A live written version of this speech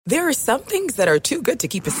There are some things that are too good to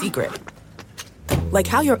keep a secret. Like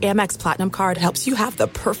how your Amex Platinum card helps you have the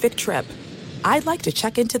perfect trip. I'd like to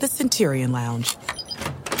check into the Centurion Lounge.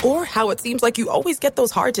 Or how it seems like you always get those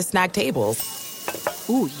hard-to-snag tables.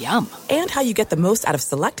 Ooh, yum. And how you get the most out of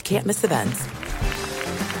select can't-miss events.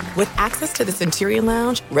 With access to the Centurion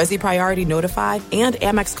Lounge, Resi Priority Notified, and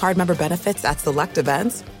Amex card member benefits at select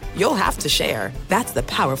events, you'll have to share. That's the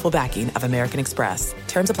powerful backing of American Express.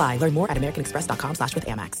 Terms apply. Learn more at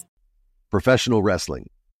americanexpress.com/withAmex. Professional wrestling,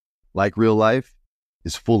 like real life,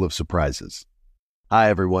 is full of surprises. Hi,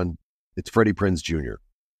 everyone. It's Freddie Prinze Jr.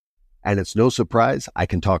 And it's no surprise I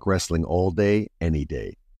can talk wrestling all day, any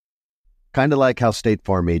day. Kind of like how State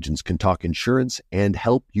Farm agents can talk insurance and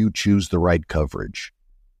help you choose the right coverage.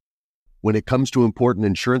 When it comes to important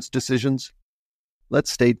insurance decisions, let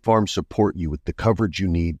State Farm support you with the coverage you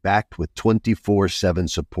need, backed with 24/7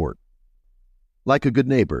 support. Like a good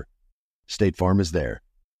neighbor, State Farm is there.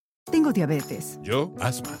 Tengo diabetes. Yo,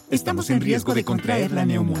 asma. Estamos en riesgo de contraer la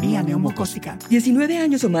neumonía neumocócica. 19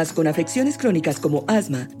 años o más con afecciones crónicas como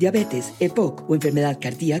asma, diabetes, EPOC o enfermedad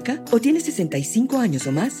cardíaca, o tienes 65 años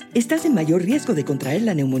o más, estás en mayor riesgo de contraer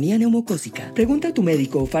la neumonía neumocócica. Pregunta a tu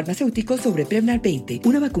médico o farmacéutico sobre Prevnar 20,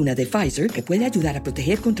 una vacuna de Pfizer que puede ayudar a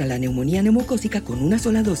proteger contra la neumonía neumocócica con una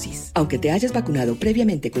sola dosis. Aunque te hayas vacunado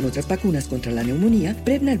previamente con otras vacunas contra la neumonía,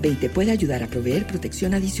 Prevnar 20 puede ayudar a proveer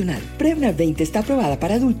protección adicional. Prevnar 20 está aprobada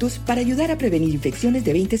para adultos para ayudar a prevenir infecciones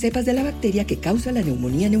de 20 cepas de la bacteria que causa la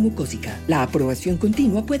neumonía neumocócica. La aprobación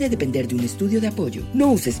continua puede depender de un estudio de apoyo.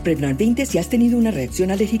 No uses Prevnar 20 si has tenido una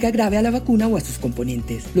reacción alérgica grave a la vacuna o a sus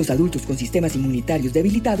componentes. Los adultos con sistemas inmunitarios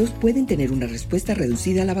debilitados pueden tener una respuesta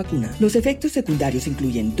reducida a la vacuna. Los efectos secundarios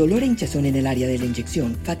incluyen dolor e hinchazón en el área de la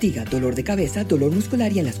inyección, fatiga, dolor de cabeza, dolor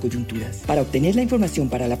muscular y en las coyunturas. Para obtener la información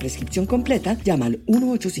para la prescripción completa, llama al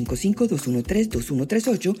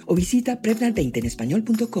 1-855-213-2138 o visita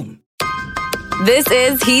Prevnar20enespañol.com. This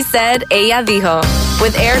is He Said, Ella Dijo,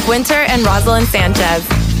 with Eric Winter and Rosalind Sanchez.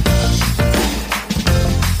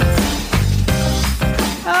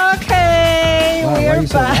 Okay, Wow, we why are are you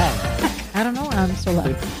so back. loud? I don't know. I'm so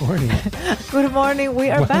loud. Good morning. Good morning. We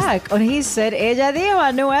are back on He Said, Ella Dijo,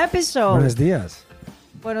 a new episode. Buenos días.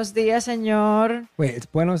 Buenos días, señor. Wait, it's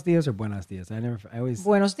buenos días or buenas días? I always.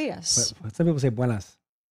 Buenos días. Some people say buenas.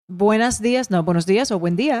 Buenas días. No, buenos días o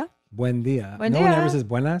buen día. Buen día. Buen no día. one ever says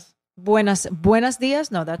buenas. Buenas días.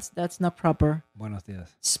 No, that's not proper. Buenos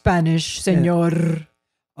días. Spanish, señor.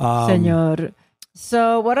 Señor.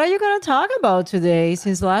 So what are you going to talk about today?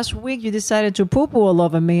 Since last week you decided to poo-poo all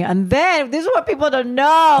over me. And then, this is what people don't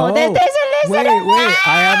know. There's a listener. Wait.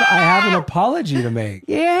 I have an apology to make.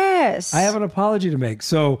 Yes. I have an apology to make.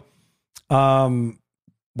 So,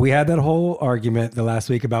 we had that whole argument the last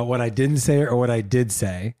week about what I didn't say or what I did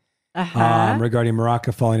say regarding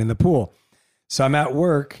Maraca falling in the pool. So I'm at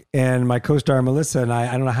work and my co-star Melissa and I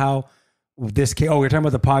don't know how this came. Oh, we were talking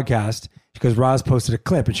about the podcast because Roz posted a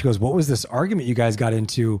clip and she goes, "What was this argument you guys got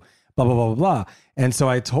into? Blah, blah, blah, blah, blah." And so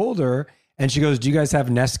I told her and she goes, "Do you guys have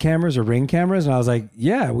Nest cameras or Ring cameras?" And I was like,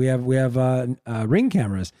 "Yeah, we have Ring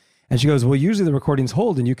cameras." And she goes, "Well, usually the recordings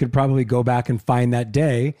hold and you could probably go back and find that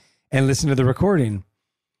day and listen to the recording."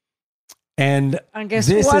 And guess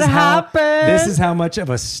what happened? This is how much of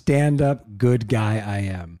a stand-up good guy I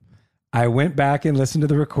am. I went back and listened to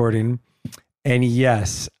the recording, and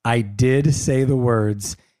yes, I did say the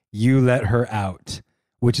words, "You let her out,"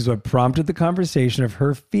 which is what prompted the conversation of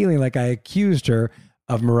her feeling like I accused her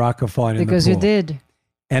of Maraca falling in the pool. Because you did.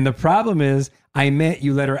 And the problem is, I meant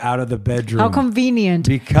you let her out of the bedroom. How convenient.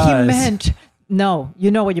 Because he meant, no,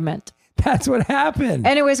 you know what you meant. That's what happened.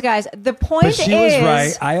 Anyways, guys, the point is... But she was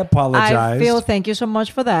right. I apologize. Thank you so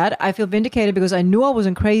much for that. I feel vindicated because I knew I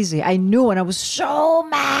wasn't crazy. I knew, and I was so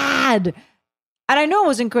mad. And I knew I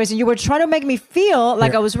wasn't crazy. You were trying to make me feel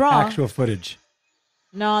like I was wrong. Actual footage.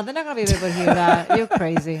 No, they're not going to be able to hear that. You're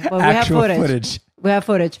crazy. But we have footage. We have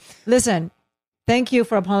footage. Listen, thank you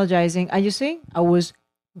for apologizing. And you see, I was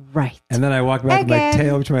right. And then I walked back with my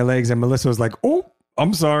tail between my legs, and Melissa was like, "Oh,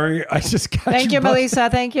 I'm sorry. I just got Thank you, Melissa.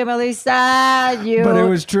 Thank you, Melissa. But it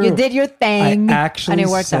was true. You did your thing. I actually and it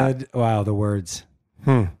worked out. Wow, the words.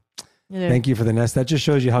 Thank you for the Nest. That just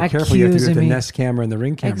shows you how careful you have to be with the Nest camera and the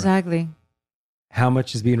Ring camera. Exactly. How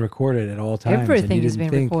much is being recorded at all times. Everything is being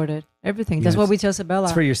recorded. Everything. That's what we tell Sabella.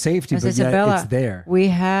 It's for your safety, but yet it's there. We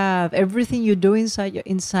have everything you do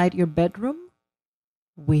inside your bedroom.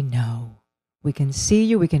 We know. We can see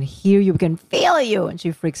you. We can hear you. We can feel you. And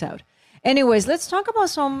she freaks out. Anyways, let's talk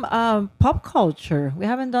about some pop culture. We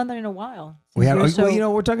haven't done that in a while. We have,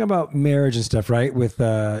 we're talking about marriage and stuff, right? With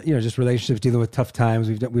just relationships, dealing with tough times.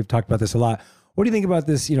 We've talked about this a lot. What do you think about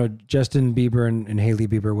this? You know, Justin Bieber and Hailey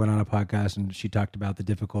Bieber went on a podcast and she talked about the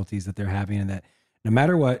difficulties that they're having and that no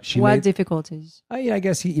matter what, difficulties? I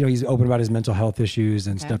guess he's open about his mental health issues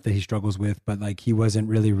and stuff that he struggles with, but like he wasn't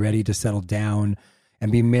really ready to settle down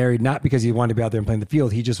and be married, not because he wanted to be out there and playing the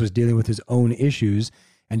field. He just was dealing with his own issues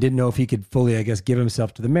and didn't know if he could fully, I guess, give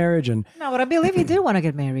himself to the marriage. And no, but I believe he did want to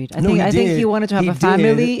get married. I think he wanted to have a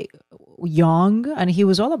family young, and he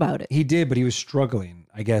was all about it. He did, but he was struggling,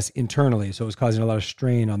 I guess, internally. So it was causing a lot of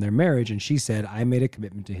strain on their marriage. And she said, I made a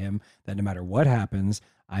commitment to him that no matter what happens,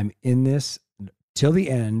 I'm in this till the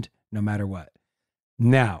end, no matter what.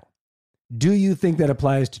 Now, do you think that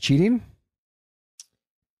applies to cheating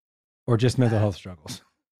or just mental health struggles?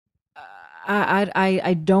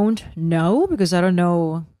 I don't know because I don't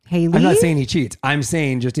know Hailey. I'm not saying he cheats. I'm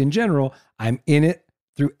saying just in general, I'm in it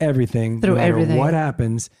through everything. No matter what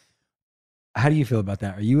happens. How do you feel about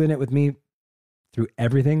that? Are you in it with me through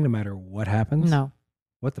everything, no matter what happens? No.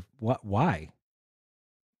 What? Why?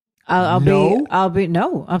 I'll be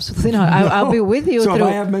no, absolutely not. I'll be with you. So if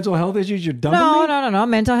I have mental health issues, you're dumping me? No.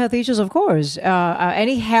 Mental health issues, of course.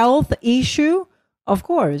 Any health issue, of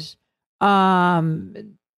course.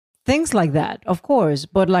 Things like that, of course.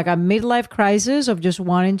 But like a midlife crisis of just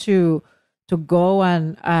wanting to go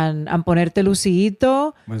and ponerte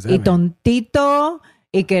lucidito y tontito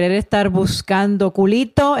y querer estar buscando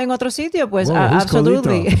culito en otro sitio, pues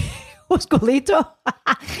absolutely. Who's culito?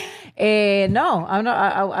 No, I'm not.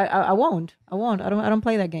 I won't. I don't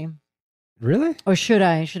play that game. Really? Or should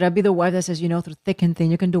I? Should I be the wife that says, through thick and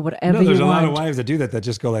thin, you can do whatever you want? No, there's a lot of wives that do that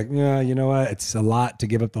just go like, yeah, you know what? It's a lot to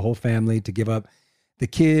give up the whole family, to give up the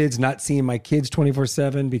kids, not seeing my kids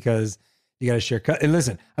 24/7 because you got to share. And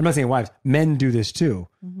listen, I'm not saying wives, men do this too.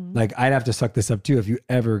 Mm-hmm. Like I'd have to suck this up too if you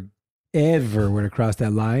ever were to cross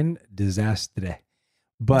that line. Desastre.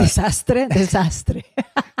 But desastre.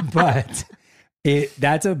 But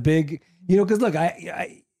that's a big, because look,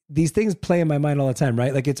 I these things play in my mind all the time,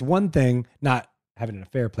 right? Like it's one thing, not having an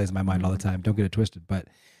affair plays in my mind all the time. Don't get it twisted. But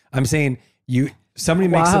I'm saying somebody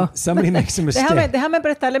makes a mistake. Déjame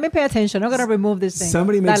prestar. Let me pay attention. I'm going to remove this thing.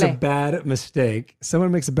 Somebody makes a bad mistake.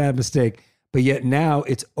 Someone makes a bad mistake, but yet now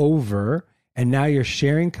it's over. And now you're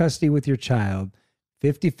sharing custody with your child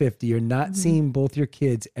 50-50. You're not seeing both your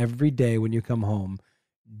kids every day when you come home.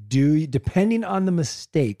 Depending on the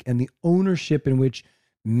mistake and the ownership in which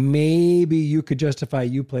maybe you could justify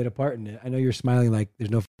you played a part in it. I know you're smiling like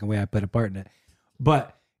there's no fucking way I played a part in it.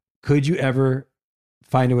 But could you ever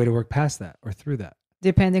find a way to work past that or through that?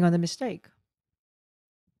 Depending on the mistake.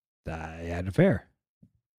 I had an affair.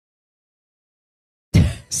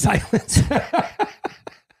 Silence.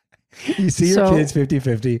 You see your kids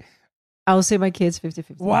 50-50. I'll see my kids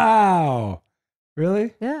 50-50. Wow.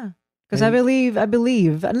 Really? Yeah. Because I believe,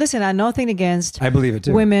 and listen, I have nothing against I believe it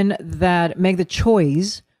too. Women that make the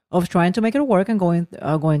choice of trying to make it work and going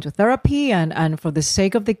to therapy and for the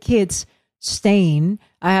sake of the kids staying.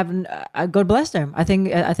 God bless them. I think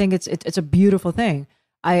it's a beautiful thing.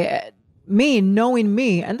 Knowing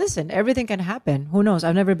me, and listen, everything can happen. Who knows?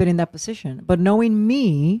 I've never been in that position. But knowing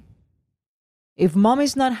me, if mom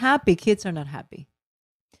is not happy, kids are not happy.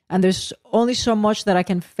 And there's only so much that I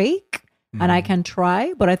can fake and I can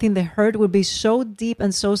try, but I think the hurt would be so deep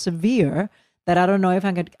and so severe that I don't know if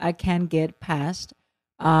I can get past.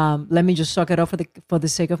 Let me just suck it up for the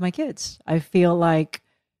sake of my kids. I feel like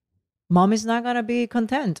mom is not going to be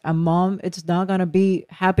content and mom it's not going to be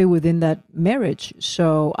happy within that marriage.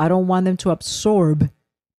 So I don't want them to absorb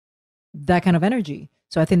that kind of energy.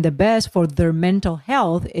 So I think the best for their mental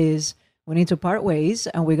health is we need to part ways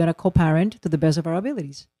and we're going to co-parent to the best of our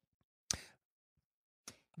abilities.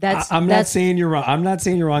 I'm not saying you're wrong.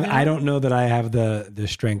 No. I don't know that I have the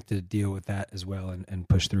strength to deal with that as well and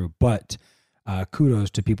push through. But kudos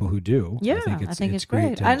to people who do. Yeah, I think it's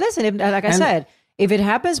great. And listen, like I said, if it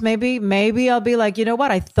happens, maybe I'll be like, you know what?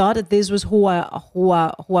 I thought that this was who I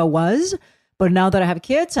was, but now that I have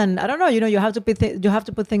kids, and I don't know, you have to put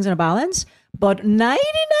things in a balance. But 99.99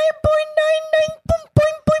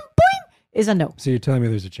 is a no. So you're telling me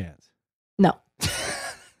there's a chance? No,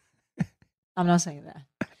 I'm not saying that.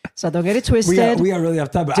 So don't get it twisted. We are really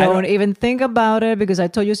off topic. Don't even think about it because I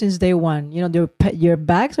told you since day one. Your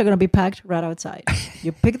bags are going to be packed right outside.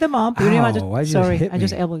 You pick them up. I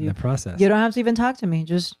just elbowed you. In the process. You don't have to even talk to me.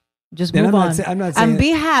 Just move on. I'm not saying and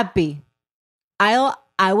be happy. I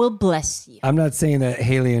will bless you. I'm not saying that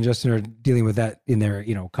Hailey and Justin are dealing with that in their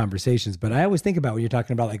conversations, but I always think about when you're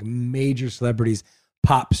talking about like major celebrities,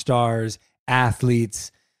 pop stars,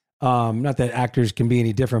 athletes. Not that actors can be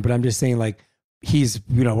any different, but I'm just saying like. He's,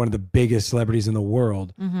 one of the biggest celebrities in the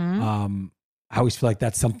world. Mm-hmm. I always feel like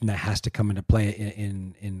that's something that has to come into play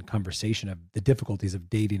in conversation of the difficulties of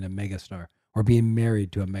dating a megastar or being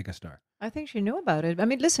married to a megastar. I think she knew about it. I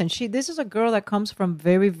mean, listen, this is a girl that comes from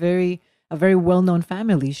a very well-known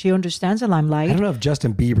family. She understands the limelight. I don't know if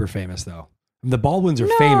Justin Bieber famous though. The Baldwins are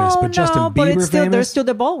famous, but Justin Bieber famous. They're still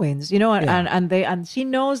the Baldwins, and she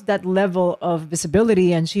knows that level of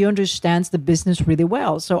visibility, and she understands the business really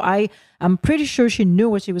well. So I'm pretty sure she knew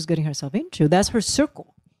what she was getting herself into. That's her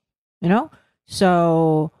circle,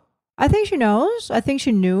 So I think she knows. I think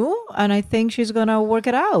she knew, and I think she's gonna work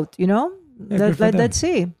it out. Yeah, Let's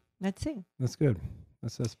see. That's good.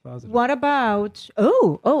 That's positive. What about?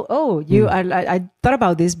 I thought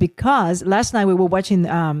about this because last night we were watching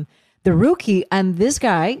The Rookie, and this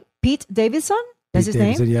guy Pete Davidson. That's his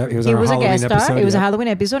name. Yeah, he was a guest star. It was a Halloween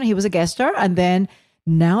episode. And he was a guest star, and then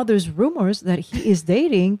now there's rumors that he is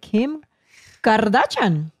dating Kim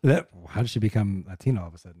Kardashian. How did she become Latina all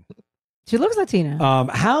of a sudden? She looks Latina.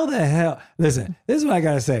 How the hell? Listen, this is what I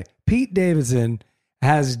gotta say. Pete Davidson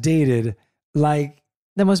has dated like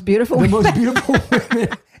the most beautiful women.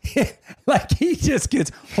 Like he just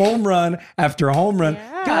gets home run after home run.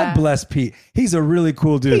 Yeah. God bless Pete. He's a really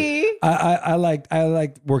cool dude. Pete. I like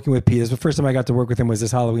working with Pete. The first time I got to work with him was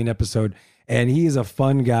this Halloween episode, and he is a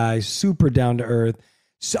fun guy, super down to earth.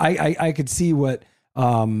 So I could see what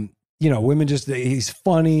women just. He's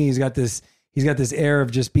funny. He's got this air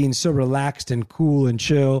of just being so relaxed and cool and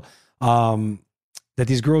chill that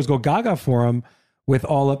these girls go gaga for him with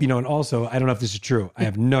all up, and also, I don't know if this is true. I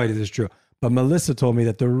have no idea if this is true. But Melissa told me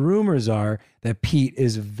that the rumors are that Pete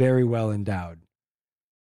is very well endowed.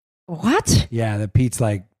 What? Yeah, that Pete's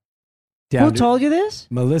like down. Who told you this?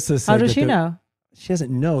 Melissa said. How does she know? She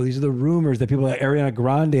doesn't know. These are the rumors that people like Ariana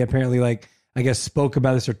Grande apparently I guess spoke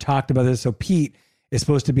about this or talked about this. So Pete is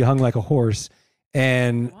supposed to be hung like a horse.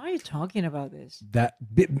 And why are you talking about this? That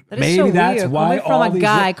maybe so that's weird.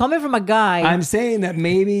 why Coming from a guy. I'm saying that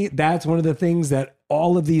maybe that's one of the things that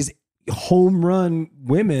all of these home run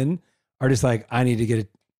women are just like, I need to get a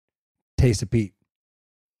taste of Pete.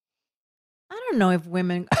 I don't know if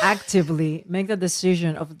women actively make the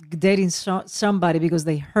decision of dating somebody because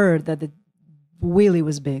they heard that the wheelie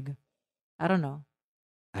was big. I don't know.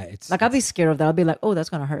 I'll be scared of that. I'll be like, oh, that's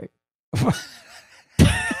gonna hurt.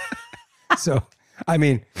 So. I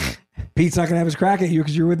mean, Pete's not going to have his crack at you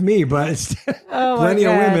because you're with me, but it's plenty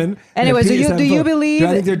of women. Anyway, do you believe? Do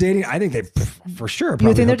I think they're dating? I think they, for sure.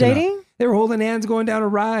 You think they're dating? They were holding hands going down a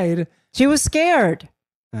ride. She was scared.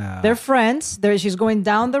 They're friends. She's going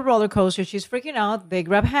down the roller coaster. She's freaking out. They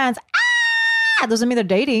grab hands. Doesn't mean they're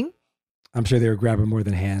dating. I'm sure they were grabbing more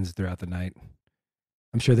than hands throughout the night.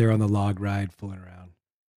 I'm sure they were on the log ride fooling around.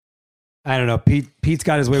 I don't know. Pete's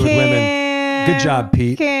got his way with women. Good job,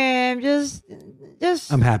 Pete. Kim, just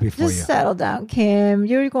I'm happy for you. Just settle down, Kim.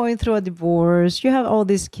 You're going through a divorce. You have all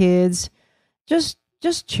these kids. Just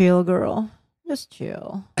chill, girl. Just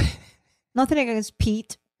chill. Nothing against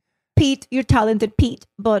Pete. Pete, you're talented, Pete,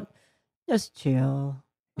 but just chill.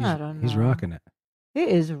 I don't know. He's rocking it. He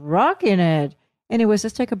is rocking it. Anyways,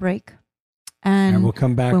 let's take a break. And we'll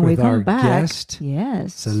come back with our guest.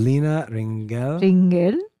 Yes. Selena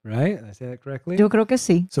Ringel. Right? Did I say that correctly? Yo creo que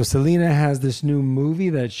sí. So Selena has this new movie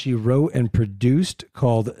that she wrote and produced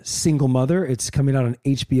called Single Mother. It's coming out on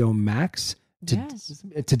HBO Max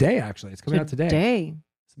today, actually. It's coming out today. It's going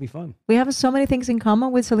to be fun. We have so many things in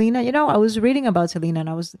common with Selena. I was reading about Selena and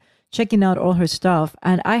I was checking out all her stuff.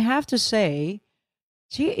 And I have to say,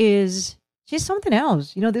 she's something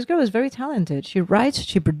else. This girl is very talented. She writes,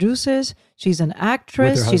 she produces, she's an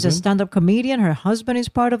actress, she's a stand-up comedian. Her husband is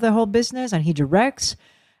part of the whole business and he directs.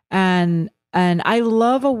 And I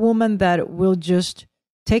love a woman that will just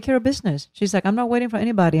take care of business. She's like, I'm not waiting for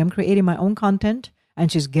anybody. I'm creating my own content.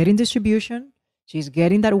 And she's getting distribution. She's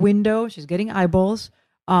getting that window. She's getting eyeballs.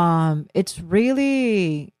 It's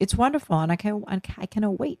wonderful. And I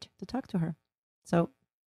cannot wait to talk to her. So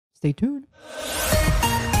stay tuned.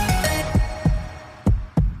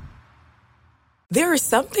 There are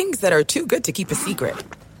some things that are too good to keep a secret.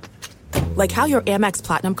 Like how your Amex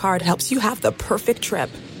Platinum card helps you have the perfect trip.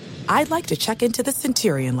 I'd like to check into the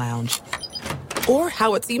Centurion Lounge. Or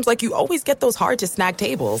how it seems like you always get those hard-to-snag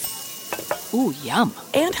tables. Ooh, yum.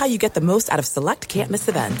 And how you get the most out of select can't-miss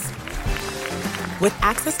events. With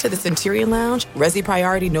access to the Centurion Lounge, Resi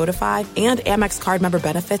Priority Notified, and Amex card member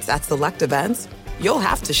benefits at select events, you'll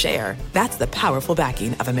have to share. That's the powerful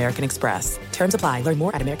backing of American Express. Terms apply. Learn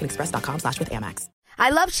more at americanexpress.com/withAmex.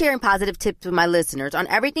 I love sharing positive tips with my listeners on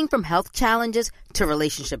everything from health challenges to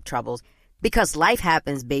relationship troubles. Because life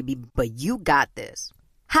happens, baby, but you got this.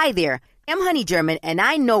 Hi there, I'm Honey German, and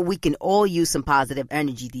I know we can all use some positive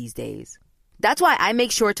energy these days. That's why I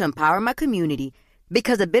make sure to empower my community,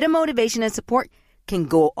 because a bit of motivation and support can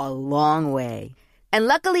go a long way. And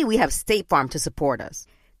luckily, we have State Farm to support us.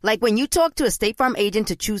 Like when you talk to a State Farm agent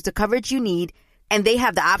to choose the coverage you need, and they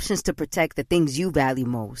have the options to protect the things you value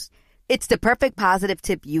most. It's the perfect positive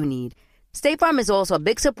tip you need. State Farm is also a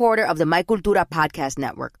big supporter of the My Cultura podcast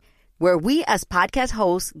network, where we as podcast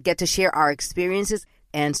hosts get to share our experiences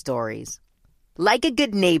and stories. Like a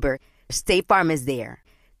good neighbor, State Farm is there.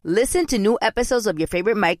 Listen to new episodes of your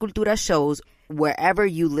favorite My Cultura shows wherever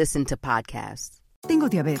you listen to podcasts. Tengo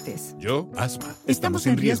diabetes. Yo, asma. Estamos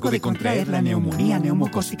en riesgo de contraer la neumonía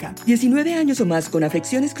neumocócica. 19 años o más con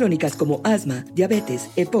afecciones crónicas como asma,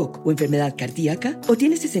 diabetes, EPOC o enfermedad cardíaca, o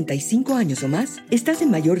tienes 65 años o más, estás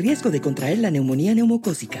en mayor riesgo de contraer la neumonía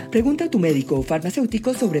neumocócica. Pregunta a tu médico o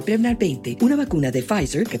farmacéutico sobre Prevnar 20, una vacuna de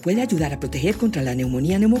Pfizer que puede ayudar a proteger contra la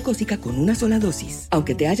neumonía neumocócica con una sola dosis.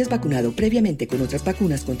 Aunque te hayas vacunado previamente con otras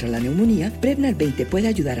vacunas contra la neumonía, Prevnar 20 puede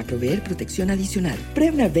ayudar a proveer protección adicional.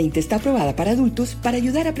 Prevnar 20 está aprobada para adultos para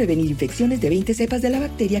ayudar a prevenir infecciones de 20 cepas de la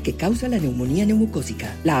bacteria que causa la neumonía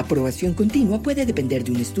neumocócica. La aprobación continua puede depender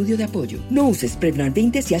de un estudio de apoyo. No uses Prevnar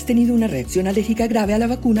 20 si has tenido una reacción alérgica grave a la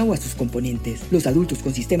vacuna o a sus componentes. Los adultos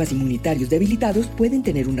con sistemas inmunitarios debilitados pueden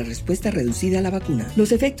tener una respuesta reducida a la vacuna.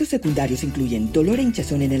 Los efectos secundarios incluyen dolor e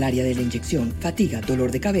hinchazón en el área de la inyección, fatiga,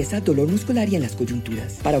 dolor de cabeza, dolor muscular y en las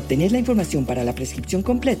coyunturas. Para obtener la información para la prescripción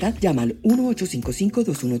completa, llama al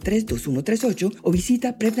 1-855-213-2138 o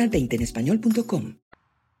visita Prevnar20enespañol.com.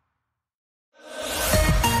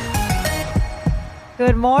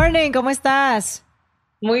 Good morning, ¿cómo estás?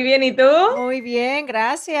 Muy bien, ¿y tú? Muy bien,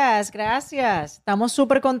 gracias, gracias. Estamos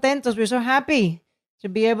súper contentos. We're so happy to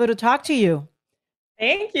be able to talk to you.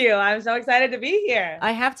 Thank you. I'm so excited to be here.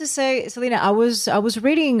 I have to say, Selena, I was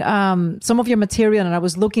reading some of your material and I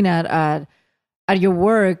was looking at your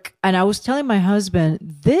work and I was telling my husband,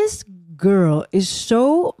 this girl is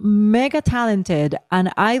so mega talented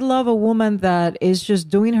and I love a woman that is just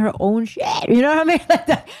doing her own shit. You know what I mean?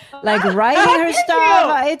 Like writing her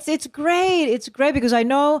stuff. It's great. It's great because I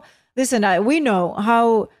know, listen, we know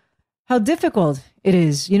how difficult it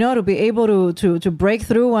is, you know, to be able to break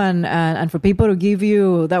through and for people to give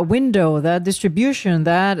you that window, that distribution,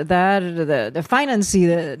 the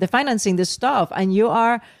financing, the stuff, and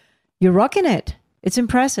you're rocking it. It's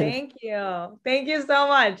impressive. Thank you. Thank you so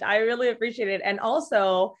much. I really appreciate it. And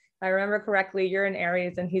also, if I remember correctly, you're an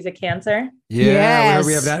Aries and he's a Cancer. Yeah,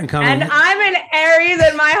 we have that in common. And I'm an Aries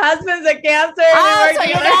and my husband's a Cancer. Oh, so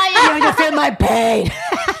you feel my pain.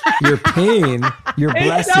 Your pain, your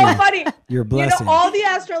blessing. It's so funny. Your blessing. You know, all the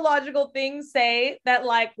astrological things say that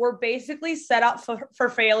like we're basically set up for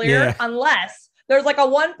failure unless there's like a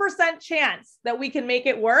 1% chance that we can make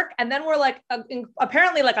it work. And then we're like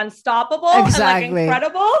apparently like unstoppable and like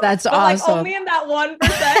incredible. That's but awesome. Like only in that 1%.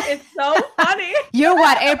 It's so funny. You're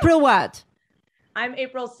what? April what? I'm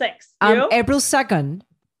April 6th. I'm April 2nd.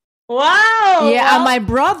 Wow. Yeah, and my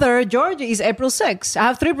brother, George, is April 6th. I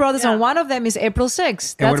have 3 brothers and one of them is April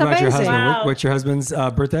 6th. And That's what about amazing. your husband? Wow. What's your husband's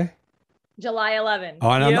birthday? July 11th. Oh,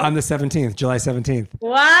 and I'm the 17th, July 17th.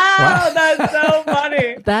 Wow. That's so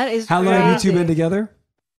funny. That is How long have you two been together?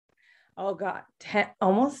 Oh God,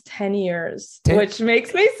 almost 10 years, which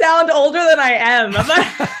makes me sound older than I am.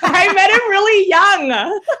 I met him really young.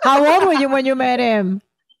 How old were you when you met him?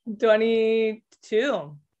 22.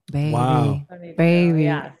 Baby. Wow. 22, baby.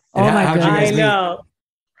 Yeah. Oh my God. I know.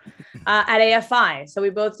 At AFI. So we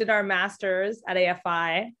both did our masters at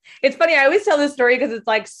AFI. It's funny. I always tell this story because it's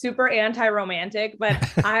like super anti-romantic, but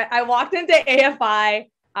I walked into AFI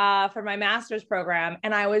for my master's program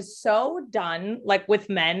and I was so done like with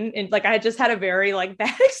men and like I had just had a very like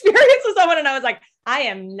bad experience with someone and I was like, I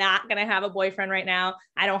am not going to have a boyfriend right now.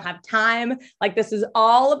 I don't have time. Like this is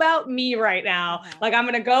all about me right now. Like I'm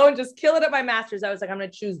going to go and just kill it at my master's. I was like, I'm going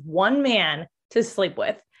to choose one man to sleep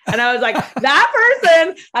with. And I was like, that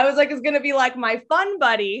person, I was like, is going to be like my fun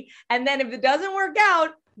buddy. And then if it doesn't work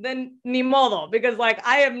out, then ni modo, because like,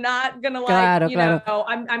 I am not going to like, know,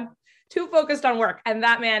 I'm too focused on work. And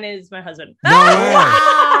that man is my husband. No way.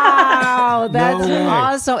 Wow. That's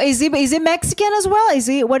awesome. Is he Mexican as well?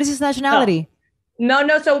 What is his nationality?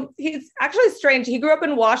 No. So he's actually strange. He grew up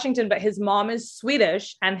in Washington, but his mom is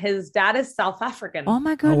Swedish and his dad is South African. Oh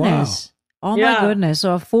my goodness. Oh my goodness.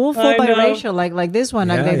 So a full biracial like this one,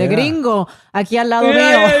 like the gringo, aquí al lado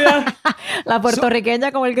mío. La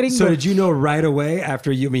puertorriqueña como el gringo. So did you know right away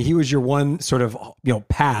after he was your one sort of,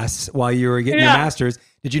 pass while you were getting your master's.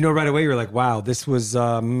 Did you know right away? You were like, wow, this was,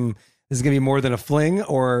 this is going to be more than a fling,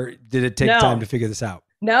 or did it take time to figure this out?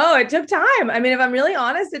 No, it took time. I mean, if I'm really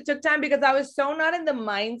honest, it took time because I was so not in the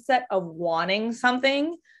mindset of wanting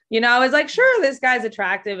something. I was like, sure, this guy's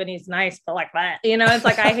attractive and he's nice, but like that, it's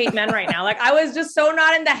like, I hate men right now. Like I was just so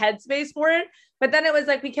not in the headspace for it. But then it was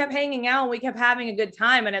like, we kept hanging out and we kept having a good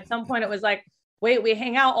time. And at some point it was like, wait, we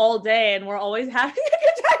hang out all day and we're always having a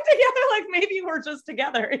good time together. Like maybe we're just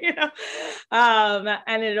together,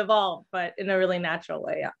 and it evolved, but in a really natural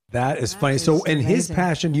way. Yeah. That is funny. So in his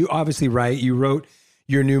passion, you obviously you wrote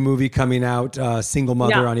your new movie coming out, Single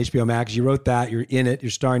Mother on HBO Max. You wrote that, you're in it,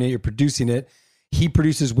 you're starring it, you're producing it. He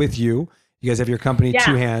produces with you. You guys have your company,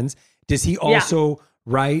 Two Hands. Does he also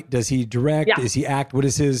write? Does he direct? Does he act? What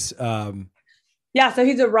is his? So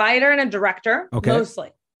he's a writer and a director, mostly.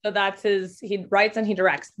 So that's he writes and he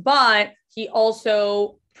directs, but he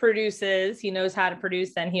also produces, he knows how to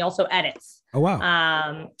produce, and he also edits. Oh,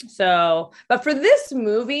 wow. But for this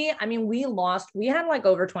movie, I mean, we had like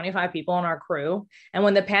over 25 people on our crew. And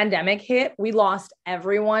when the pandemic hit, we lost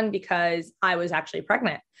everyone because I was actually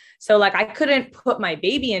pregnant. So like, I couldn't put my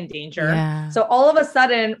baby in danger. Yeah. So all of a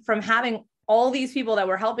sudden, from having all these people that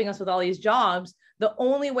were helping us with all these jobs, the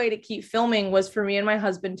only way to keep filming was for me and my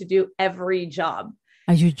husband to do every job.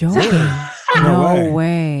 Are you joking? No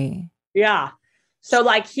way. Yeah. So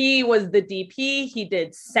like he was the DP, he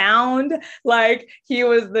did sound, like he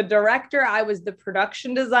was the director. I was the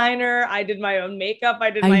production designer. I did my own makeup.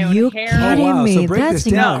 I did my own hair. Kidding wow. me? So break That's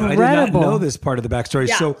this down. incredible. I did not know this part of the backstory.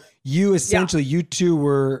 Yeah. So you essentially, you two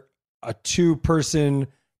were a 2-person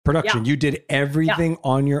production. You did everything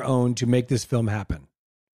on your own to make this film happen.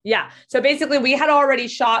 Yeah. So basically we had already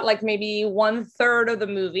shot like maybe 1/3 of the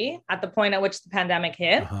movie at the point at which the pandemic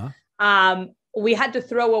hit. We had to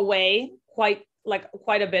throw away quite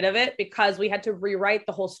a bit of it because we had to rewrite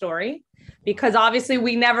the whole story because obviously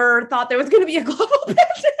we never thought there was going to be a global pandemic.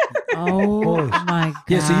 Oh my God.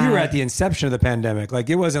 Yeah. So you were at the inception of the pandemic. Like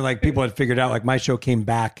it wasn't like people had figured out like my show came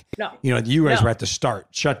back. No. You guys were at the start,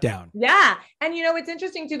 shut down. Yeah. And it's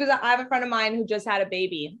interesting too, because I have a friend of mine who just had a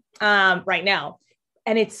baby right now.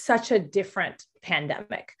 And it's such a different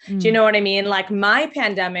pandemic. Do you know what I mean? Like my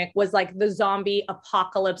pandemic was like the zombie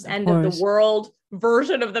apocalypse end of the world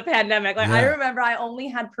version of the pandemic. Like I remember I only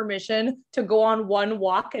had permission to go on 1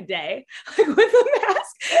 walk a day, like with a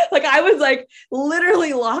mask. Like I was like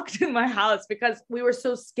literally locked in my house because we were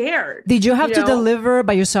so scared. Did you have to deliver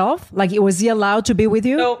by yourself? Like was he allowed to be with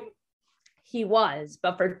you? So he was,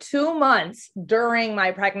 but for 2 months during my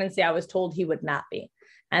pregnancy, I was told he would not be.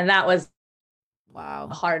 And that was the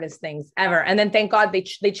hardest things ever. And then thank God they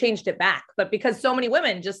changed it back. But because so many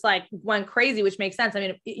women just like went crazy, which makes sense. I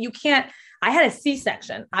mean, you can't, I had a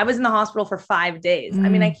C-section. I was in the hospital for 5 days. I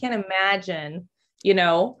mean, I can't imagine,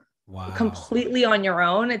 completely on your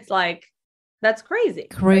own. It's like, that's crazy.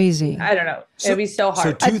 Crazy. Like, I don't know. It'd be so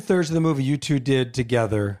hard. So 2/3 of the movie you two did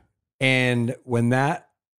together. And when that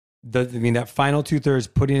final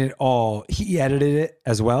 2/3, putting it all, he edited it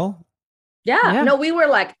as well. Yeah. No, we were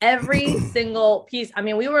like every single piece. I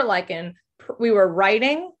mean, we were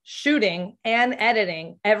writing, shooting, and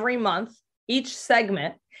editing every month, each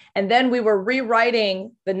segment. And then we were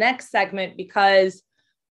rewriting the next segment because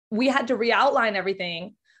we had to re-outline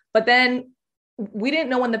everything. But then we didn't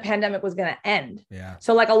know when the pandemic was going to end. Yeah.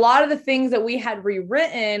 So like a lot of the things that we had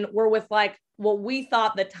rewritten were with like what we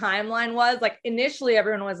thought the timeline was. Like initially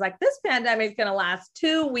everyone was like, this pandemic is going to last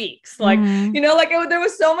 2 weeks. Like, there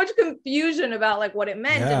was so much confusion about like what it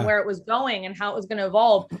meant and where it was going and how it was going to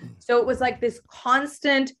evolve. So it was like this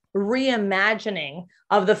constant reimagining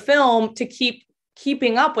of the film to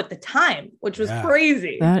keeping up with the time, which was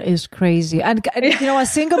crazy. That is crazy. And a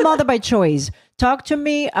single mother by choice. Talk to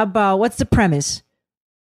me about what's the premise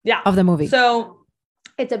of the movie. So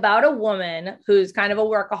it's about a woman who's kind of a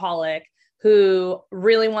workaholic who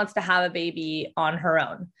really wants to have a baby on her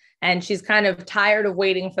own. And she's kind of tired of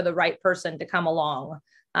waiting for the right person to come along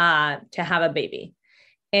to have a baby.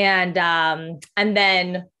 And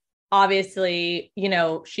then obviously,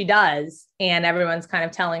 she does. And everyone's kind of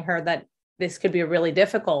telling her that this could be really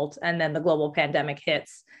difficult. And then the global pandemic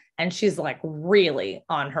hits and she's like really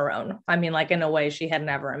on her own. I mean, like in a way she had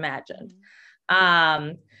never imagined.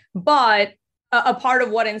 But a part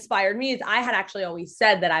of what inspired me is I had actually always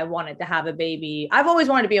said that I wanted to have a baby. I've always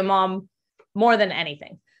wanted to be a mom more than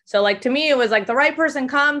anything. So like, to me, it was like the right person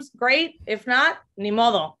comes, great. If not, ni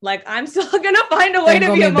modo. Like I'm still going to find a way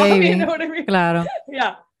to be a mom. You know what I mean? Claro.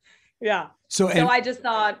 Yeah. So I just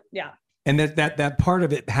thought, And that part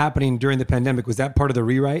of it happening during the pandemic, was that part of the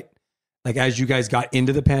rewrite? Like as you guys got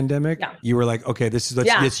into the pandemic, you were like, okay,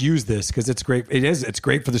 let's use this because it's great. It's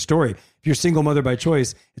great for the story. If you're a single mother by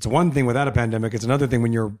choice, it's one thing without a pandemic. It's another thing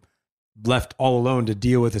when you're left all alone to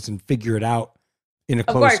deal with this and figure it out in a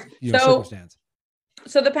close circumstance.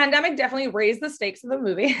 So the pandemic definitely raised the stakes of the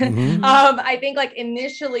movie. Mm-hmm. I think like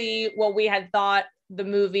initially what we had thought the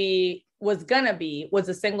movie was gonna be was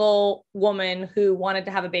a single woman who wanted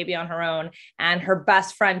to have a baby on her own, and her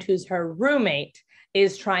best friend, who's her roommate,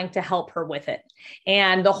 is trying to help her with it.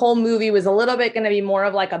 And the whole movie was a little bit going to be more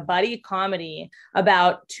of like a buddy comedy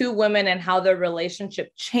about two women and how their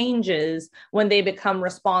relationship changes when they become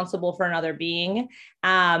responsible for another being.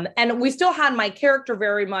 And we still had my character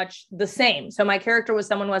very much the same. So my character was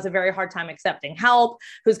someone who has a very hard time accepting help,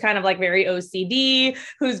 who's kind of like very OCD,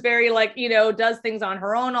 who's very like, does things on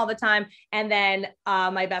her own all the time. And then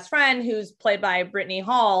my best friend, who's played by Brittany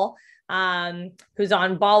Hall, who's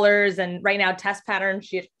on Ballers and right now Test Pattern.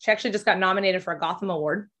 She actually just got nominated for a Gotham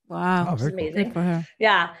Award. Wow. Which is amazing. Good for her.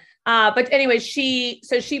 Yeah. But anyway, she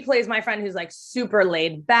plays my friend who's like super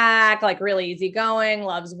laid back, like really easygoing,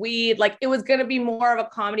 loves weed. Like it was going to be more of a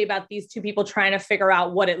comedy about these two people trying to figure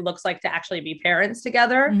out what it looks like to actually be parents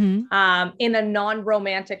together, in a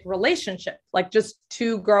non-romantic relationship, like just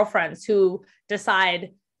two girlfriends who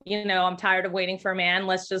decide, I'm tired of waiting for a man.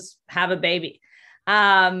 Let's just have a baby.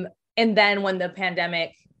 And then when the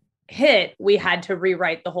pandemic hit, we had to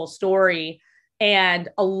rewrite the whole story. And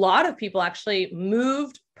a lot of people actually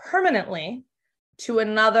moved permanently to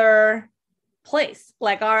another place.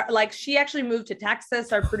 Like she actually moved to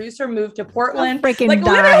Texas. Our producer moved to Portland. I'll freaking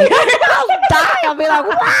die. I'll die. I'll be like,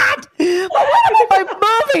 what? What about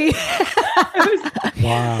my movie?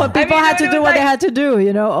 Wow. But people had to do what they had to do,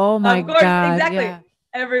 Oh my God. Exactly. Yeah.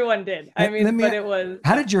 Everyone did. It was.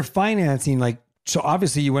 How did your financing, so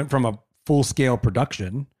obviously you went from a full scale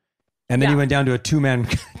production and then you went down to a two-man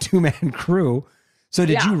crew. So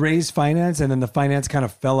did you raise finance and then the finance kind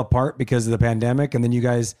of fell apart because of the pandemic and then you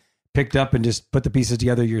guys picked up and just put the pieces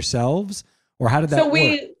together yourselves? Or how did that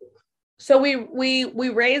work? So we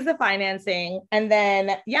raised the financing and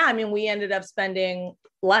then, we ended up spending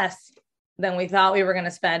less than we thought we were going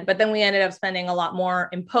to spend, but then we ended up spending a lot more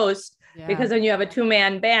in post. Yeah. Because when you have a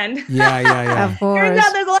two-man band, Of course, turns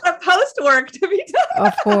out there's a lot of post work to be done.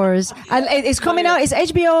 Of course, and it's coming out. It's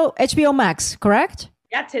HBO Max, correct?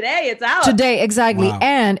 Yeah, today it's out. Today, exactly. Wow.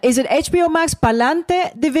 And is it HBO Max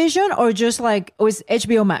Palante division or just like it's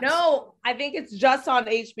HBO Max? No, I think it's just on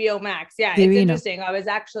HBO Max. Yeah, Divino. It's interesting. I was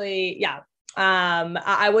actually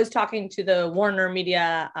I was talking to the Warner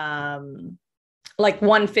Media like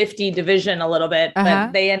 150 division a little bit,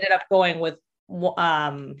 but they ended up going with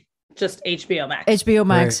just HBO Max. HBO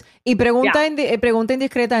Max. Right. Y pregunta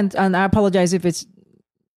indiscreta, and I apologize if it's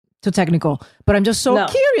too technical, but I'm just so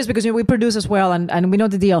curious because we produce as well and we know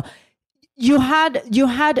the deal. You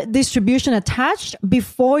had distribution attached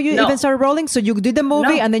before you even started rolling, so you did the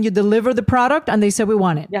movie and then you deliver the product and they said we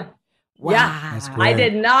want it. Yeah. Wow. Yeah. I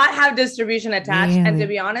did not have distribution attached, and to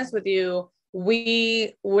be honest with you,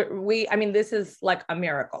 we this is like a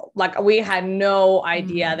miracle. Like we had no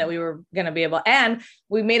idea that we were going to be able, and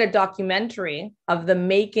we made a documentary of the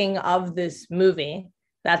making of this movie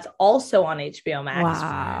that's also on HBO Max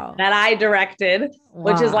that I directed,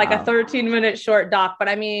 which is like a 13-minute short doc. But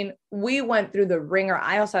we went through the ringer.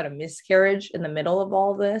 I also had a miscarriage in the middle of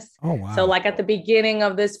all this. Oh, wow. So like at the beginning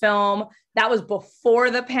of this film, that was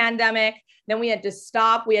before the pandemic. Then we had to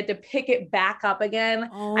stop. We had to pick it back up again.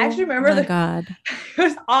 Oh, I actually remember God. It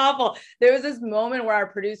was awful. There was this moment where our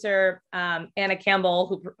producer, Anna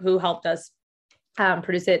Campbell, who helped us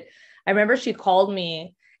produce it. I remember she called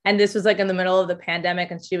me, and this was like in the middle of the pandemic.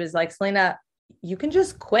 And she was like, Selena, you can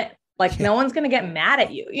just quit. Like no one's going to get mad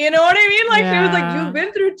at you. You know what I mean? Like she was like, you've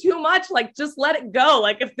been through too much. Like, just let it go.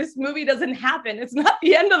 Like if this movie doesn't happen, it's not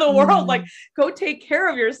the end of the world. Like go take care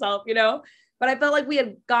of yourself, But I felt like we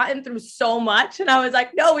had gotten through so much, and I was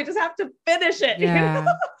like, no, we just have to finish it.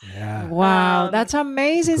 Yeah. Wow. That's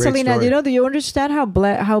amazing, Selena. Story. Do you understand how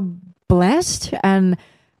blessed and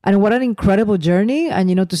what an incredible journey,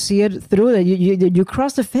 and to see it through that you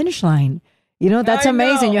crossed the finish line. That's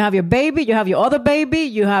amazing. You have your baby, you have your other baby,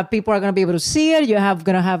 you have people are going to be able to see it.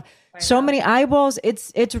 Gonna have so many eyeballs.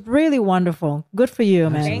 It's really wonderful. Good for you,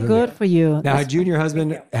 man. Absolutely. Good for you. Now, had you and your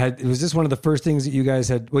husband was this one of the first things that you guys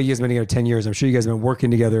had? Well, you guys have been together 10 years. I'm sure you guys have been working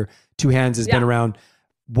together. Two Hands has been around.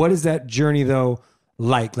 What is that journey though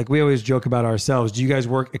like? Like we always joke about ourselves. Do you guys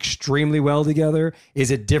work extremely well together?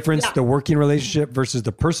 Is it different, the working relationship versus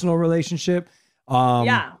the personal relationship?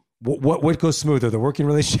 What goes smoother, the working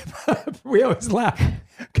relationship? We always laugh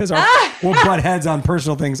because we'll butt heads on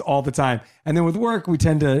personal things all the time. And then with work, we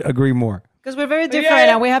tend to agree more. Because we're very different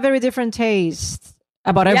and we have very different tastes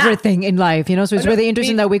about everything in life, So it's really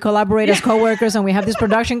interesting that we collaborate as coworkers and we have this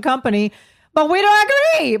production company, but we don't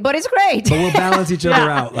agree, but it's great. But we'll balance each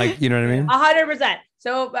other out. Like, you know what I mean? 100%.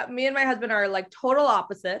 So but me and my husband are like total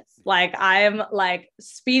opposites. Like I'm like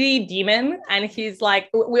speedy demon, and he's like,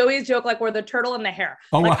 we always joke like we're the turtle and the hare.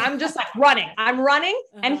 Like I'm just like running. I'm running,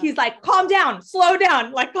 and he's like, calm down, slow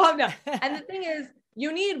down, like calm down. And the thing is,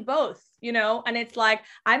 you need both, you know? And it's like,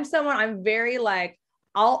 I'm very like,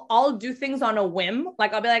 I'll do things on a whim.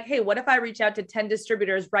 Like I'll be like, hey, what if I reach out to 10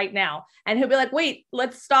 distributors right now? And he'll be like, wait,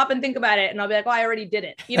 let's stop and think about it. And I'll be like, oh, I already did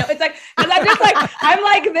it. You know, it's like, and I'm just like, I'm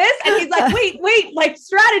like this. And he's like, wait, like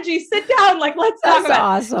strategy, sit down. Like, let's talk about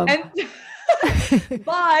awesome. And,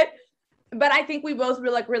 but I think we both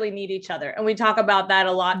really need each other. And we talk about that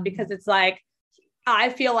a lot because it's like, I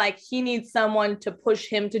feel like he needs someone to push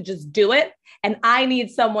him to just do it. And I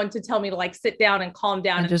need someone to tell me to like sit down and calm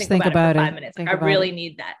down and just think about it for 5 minutes. Like, I really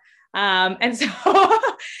need that. And so,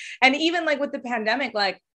 and even like with the pandemic,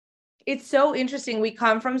 like it's so interesting. We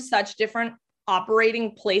come from such different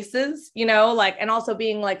operating places, you know, like, and also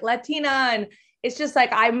being like Latina. And it's just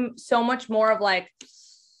like, I'm so much more of like,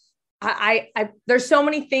 there's so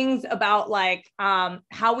many things about like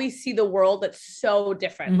how we see the world that's so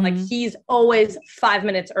different. Like he's always 5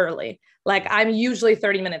 minutes early. Like I'm usually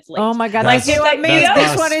 30 minutes late. Oh my God. Like you and me,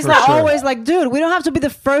 this one is like always like, dude, we don't have to be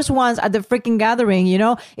the first ones at the freaking gathering. You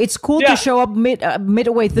know, it's cool to show up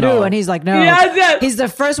midway through. No. And he's like, no, he's the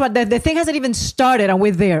first one. The thing hasn't even started and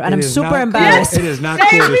we're there. And I'm super embarrassed. It is not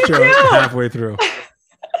cool to show up halfway through.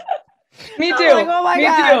 Me too. Like, oh my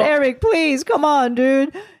God, Eric, please, come on,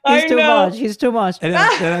 dude. He's too much. He's too much. And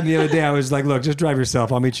then the other day, I was like, look, just drive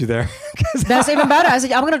yourself. I'll meet you there. That's even better. I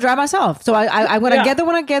said, I'm going to drive myself. So I'm going to get there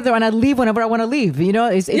when I get there, and I leave whenever I want to leave. You know,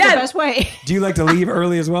 it's the best way. Do you like to leave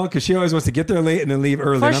early as well? Because she always wants to get there late and then leave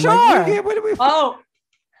early. For and I'm sure. like, okay, what do we... Oh,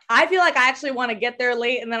 I feel like I actually want to get there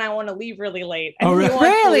late and then I want to leave really late. And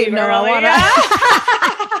really? No, I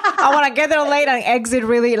want to get there late and exit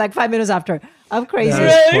really like 5 minutes after. I'm crazy.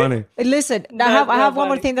 That's funny. Listen, I have one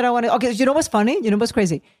more thing that I want to. Okay, you know what's funny? You know what's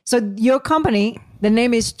crazy? So your company, the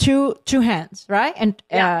name is Two Hands, right? And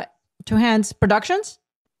Two Hands Productions.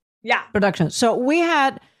 Yeah, Productions. So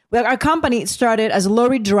our company started as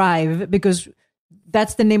Lori Drive because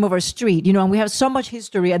that's the name of our street, you know. And we have so much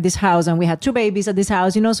history at this house, and we had 2 babies at this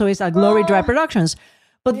house, you know. So it's like Lori Drive Productions.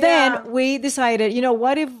 But then we decided, you know,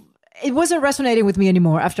 what if it wasn't resonating with me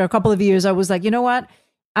anymore? After a couple of years, I was like, you know what?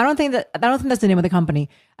 I don't think that's the name of the company.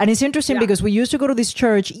 And it's interesting because we used to go to this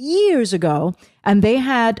church years ago, and they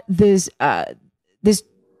had this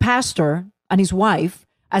pastor and his wife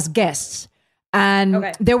as guests.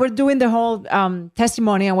 And they were doing the whole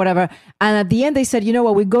testimony and whatever. And at the end, they said, you know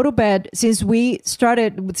what, we go to bed, since we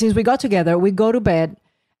got together, we go to bed,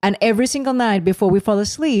 and every single night before we fall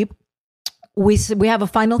asleep, we have a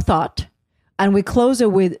final thought, and we close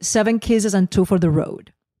it with 7 kisses and 2 for the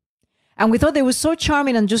road. And we thought they were so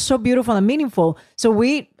charming and just so beautiful and meaningful. So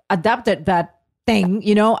we adapted that thing,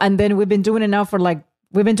 you know, and then we've been doing it now for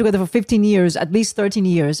we've been together for 15 years, at least 13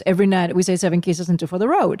 years. Every night we say 7 kisses and 2 for the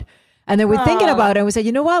road. And then we're thinking about it, and we said,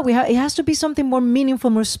 you know what? It has to be something more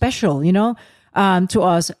meaningful, more special, you know, to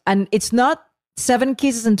us. And it's not 7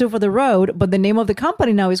 kisses and 2 for the road, but the name of the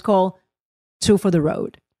company now is called 2 for the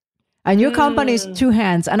Road. And your company is 2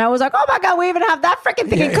 Hands. And I was like, oh my God, we even have that freaking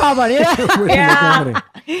thing in common.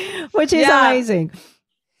 Which is amazing.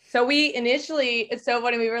 So we initially, it's so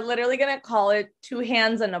funny, we were literally going to call it 2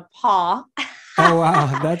 Hands and a Paw. Oh, wow.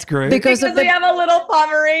 That's great. Because we have a little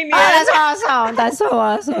Pomeranian. Oh, that's awesome. That's so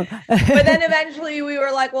awesome. But then eventually we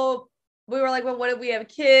were like, well, what if we have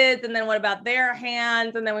kids? And then what about their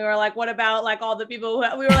hands? And then we were like, what about like all the people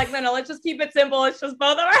we were like, no, let's just keep it simple. It's just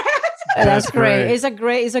both of our hands. That's great. It's a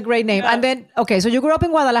great name. Yeah. And then, okay, so you grew up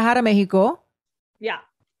in Guadalajara, Mexico. Yeah.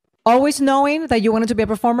 Always knowing that you wanted to be a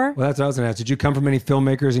performer? Well, that's what I was going to ask. Did you come from any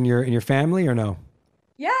filmmakers in your family or no?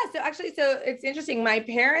 Yeah. So it's interesting. My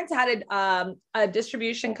parents had a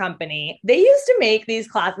distribution company. They used to make these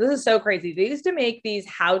classes. This is so crazy. They used to make these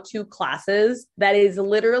how-to classes that is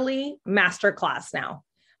literally master class now.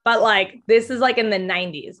 But like, this is like in the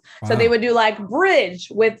 90s. Wow. So they would do like bridge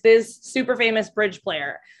with this super famous bridge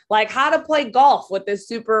player, like how to play golf with this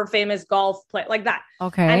super famous golf player, like that.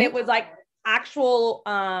 Okay. And it was like actual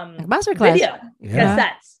masterclass video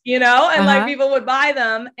cassettes, you know, and like people would buy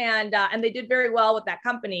them, and they did very well with that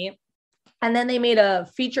company. And then they made a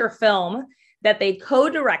feature film that they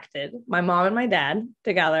co-directed, my mom and my dad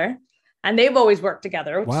together, and they've always worked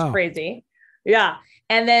together, which is crazy. Yeah.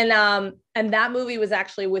 And then and that movie was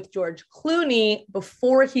actually with George Clooney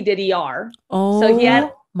before he did ER. Oh, so he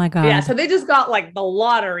had, my God. Yeah. So they just got like the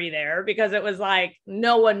lottery there, because it was like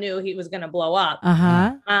no one knew he was going to blow up.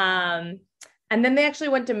 And then they actually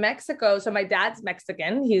went to Mexico. So my dad's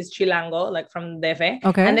Mexican. He's Chilango, like from DF.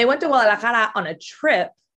 Okay. And they went to Guadalajara on a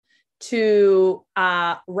trip to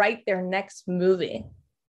write their next movie.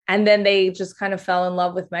 And then they just kind of fell in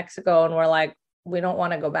love with Mexico and were like, we don't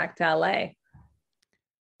want to go back to LA.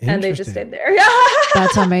 And they just stayed there.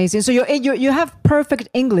 That's amazing. So you have perfect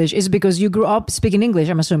English. Is because you grew up speaking English,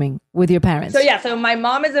 I'm assuming, with your parents. So my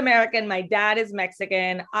mom is American. My dad is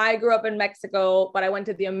Mexican. I grew up in Mexico, but I went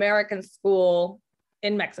to the American school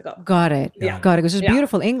in Mexico. Got it. Yeah. Got it. Because it's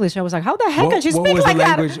beautiful English. I was like, how the heck can she speak like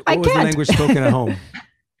that? What was the language spoken at home?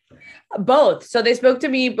 Both. So they spoke to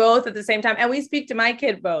me both at the same time. And we speak to my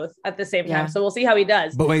kid both at the same time. So we'll see how he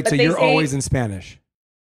does. But wait, so you're always in Spanish?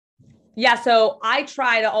 Yeah, so I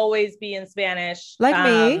try to always be in Spanish. Like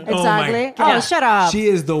me, exactly. Oh, shut up. She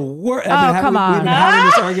is the worst. Come on. We've been having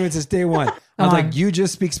this argument since day one. I was like, you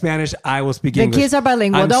just speak Spanish, I will speak English. The kids are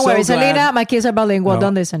bilingual. Don't worry, Selena, my kids are bilingual.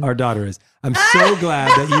 Don't listen. Our daughter is. I'm so glad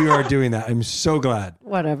that you are doing that. I'm so glad.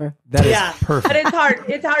 Whatever. That is perfect. But it's hard.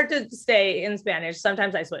 It's hard to stay in Spanish.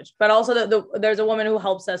 Sometimes I switch. But also there's a woman who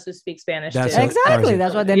helps us who speaks Spanish too. Exactly.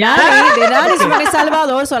 That's what the nanny is from El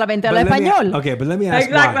Salvador, solamente habla español. Okay, but let me ask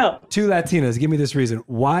why. Two Latinas, give me this reason.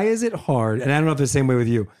 Why is it hard? And I don't know if it's the same way with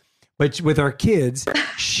you, but with our kids,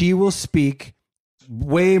 she will speak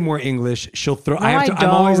way more English. She'll throw. I'm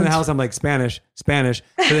always in the house. I'm like Spanish. But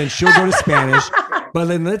then she'll go to Spanish. But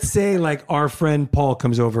then let's say like our friend Paul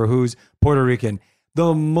comes over, who's Puerto Rican.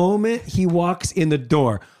 The moment he walks in the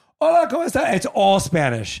door, hola, ¿cómo está? It's all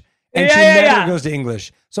Spanish, and she never goes to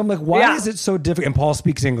English. So I'm like, why is it so difficult? And Paul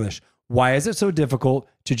speaks English. Why is it so difficult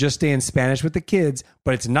to just stay in Spanish with the kids?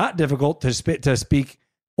 But it's not difficult to speak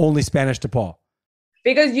only Spanish to Paul.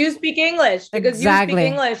 Because you speak English. Because you speak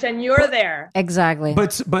English and you're there. Exactly.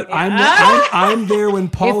 But I'm there when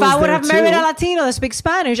Paul is there. If I would have married a Latino that speaks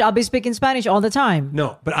Spanish, I'll be speaking Spanish all the time.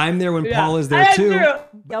 No, but I'm there when Paul is there too.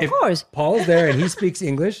 Of course. Paul's there and he speaks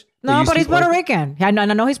English. No, but he's Puerto Rican. I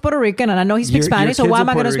know he's Puerto Rican and I know he speaks Spanish. So why am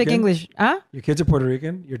I going to speak English? Huh? Your kids are Puerto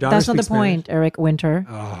Rican? Your daughter That's not the Spanish? point, Eric Winter.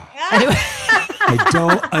 Oh. Anyway. I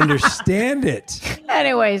don't understand it.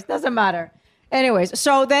 Anyways, doesn't matter. Anyways,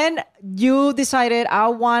 so then you decided I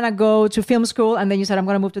want to go to film school, and then you said I'm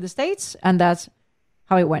going to move to the States, and that's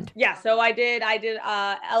how it went. Yeah, so I did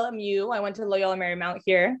LMU. I went to Loyola Marymount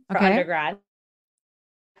here for undergrad.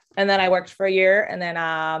 And then I worked for a year, and then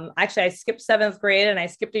actually I skipped 7th grade and I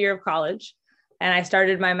skipped a year of college, and I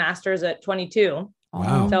started my master's at 22.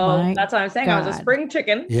 Wow. So that's what I'm saying. God. I was a spring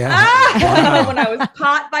chicken. Yeah. Wow. When I was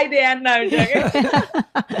caught by Dan. No, I'm joking.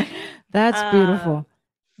 That's beautiful.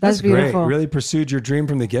 That's beautiful. Great. Really pursued your dream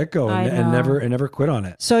from the get-go and never quit on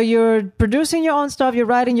it. So you're producing your own stuff, you're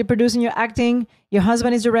writing, you're producing, you're acting, your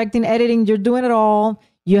husband is directing, editing, you're doing it all.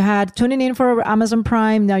 You had tuning in for Amazon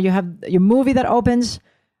Prime. Now you have your movie that opens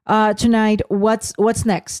tonight. What's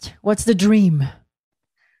next? What's the dream?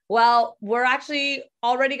 Well, we're actually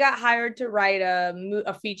already got hired to write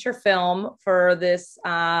a feature film for this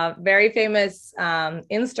very famous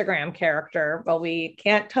Instagram character, but we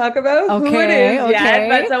can't talk about who it is yet.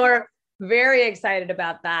 But so we're very excited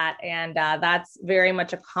about that. And that's very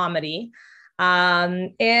much a comedy.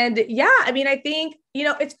 And yeah, I mean, I think,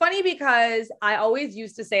 it's funny because I always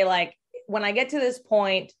used to say like, when I get to this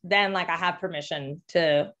point, then like I have permission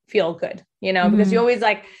to feel good, because you always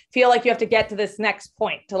like feel like you have to get to this next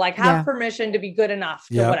point to like have permission to be good enough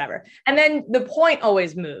to whatever. And then the point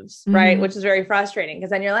always moves, right? Which is very frustrating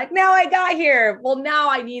because then you're like, now I got here. Well, now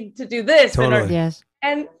I need to do this. Totally. Yes.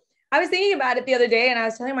 And I was thinking about it the other day and I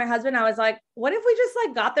was telling my husband, I was like, what if we just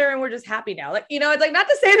like got there and we're just happy now? Like, it's like, not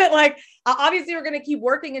to say that like, obviously we're going to keep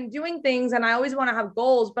working and doing things. And I always want to have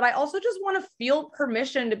goals, but I also just want to feel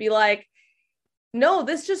permission to be like, no,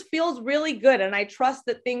 this just feels really good. And I trust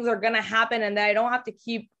that things are going to happen and that I don't have to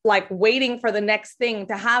keep like waiting for the next thing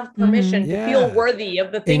to have permission to feel worthy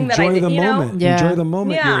of the thing that I did, Enjoy the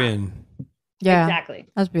moment you're in. Yeah, exactly.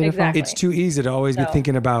 That's beautiful. Exactly. It's too easy to always be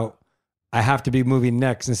thinking about, I have to be moving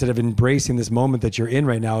next instead of embracing this moment that you're in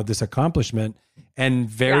right now, this accomplishment. And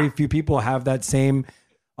very few people have that same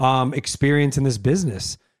experience in this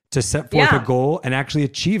business to set forth a goal and actually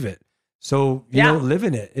achieve it. So, live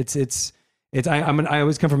in it. I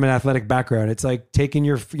always come from an athletic background. It's like taking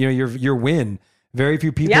your win. Very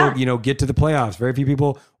few people, get to the playoffs. Very few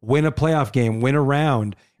people win a playoff game, win a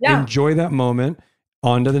round, enjoy that moment,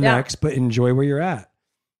 on to the next, but enjoy where you're at.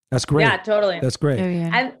 That's great. Yeah, totally. That's great.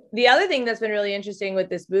 And the other thing that's been really interesting with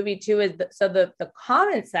this movie too is the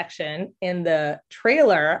comment section in the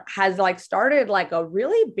trailer has like started like a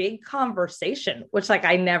really big conversation, which like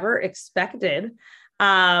I never expected.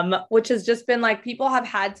 Which has just been like, people have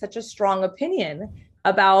had such a strong opinion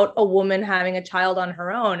about a woman having a child on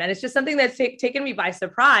her own. And it's just something that's taken me by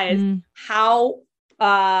surprise, how,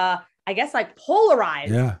 I guess like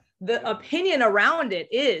polarized the opinion around it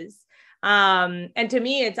is. And to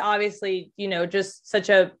me, it's obviously, just such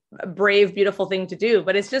a brave, beautiful thing to do,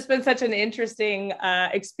 but it's just been such an interesting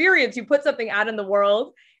experience. You put something out in the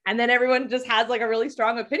world and then everyone just has like a really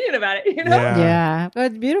strong opinion about it, Yeah,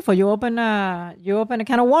 but beautiful. You open a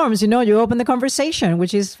can of worms, you open the conversation,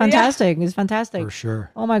 which is fantastic. It's fantastic. For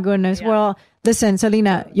sure. Oh my goodness. Yeah. Well, listen,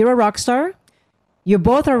 Selena, you're a rock star. You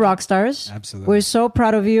both are rock stars. Absolutely. We're so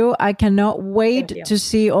proud of you. I cannot wait to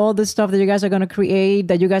see all the stuff that you guys are going to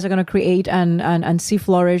create, and see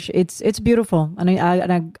flourish. It's beautiful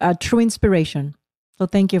and a true inspiration. So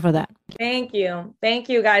thank you for that. Thank you. Thank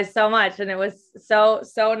you guys so much. And it was so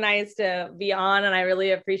nice to be on. And I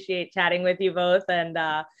really appreciate chatting with you both. And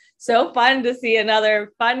so fun to see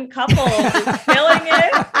another fun couple just killing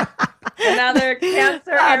it. Another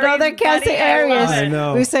Cancer Aries. I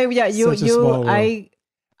know. We say,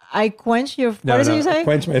 I quench your, what is it you say?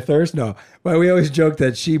 Quench my thirst? No. Well, we always joke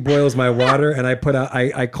that she boils my water and I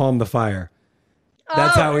calm the fire.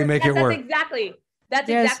 That's how we make it work. That's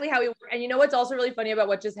exactly how we work. And you know what's also really funny about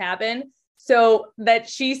what just happened? So that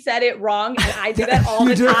she said it wrong and I do that all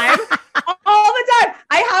the time. All the time.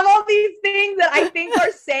 I have all these things that I think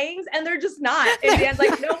are sayings and they're just not. And Dan's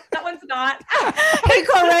like, nope, that one's not. He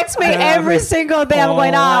corrects me every single day. I'm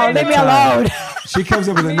going, leave me alone. She comes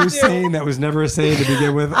up with a new saying that was never a saying to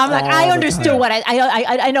begin with. I'm like, I understood what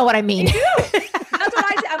I know what I mean. That's what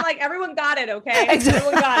I say. I'm like, everyone got it, okay?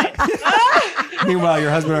 Everyone got it. Meanwhile,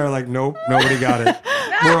 your husband and I are like, nope, nobody got it.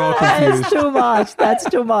 We're all confused. That's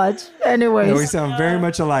too much. Anyways. We sound very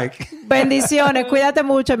much alike. Bendiciones. Cuídate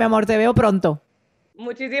mucho, mi amor. Te veo pronto.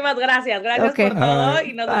 Muchísimas gracias. Gracias por todo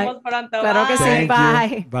y nos vemos pronto. Claro que sí.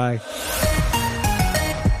 Bye. Bye.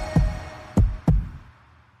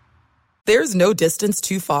 There's no distance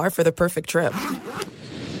too far for the perfect trip.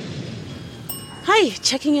 Hi,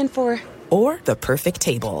 checking in for... Or the perfect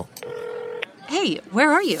table. Hey,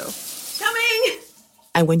 where are you? Coming!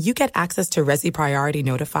 And when you get access to Resi Priority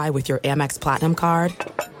Notify with your Amex Platinum card...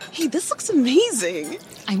 Hey, this looks amazing.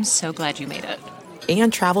 I'm so glad you made it.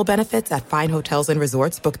 And travel benefits at fine hotels and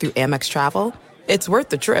resorts booked through Amex Travel, it's worth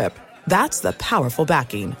the trip. That's the powerful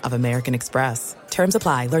backing of American Express. Terms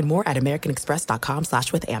apply. Learn more at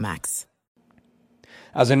americanexpress.com/withAmex.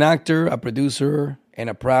 As an actor, a producer, and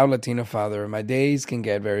a proud Latino father, my days can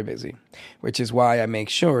get very busy, which is why I make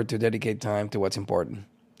sure to dedicate time to what's important.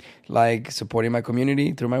 Like supporting my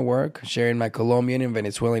community through my work, sharing my Colombian and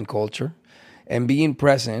Venezuelan culture, and being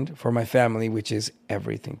present for my family, which is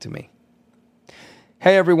everything to me.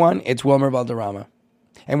 Hey everyone, it's Wilmer Valderrama.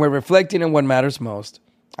 And we're reflecting on what matters most.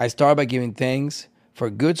 I start by giving thanks for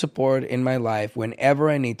good support in my life whenever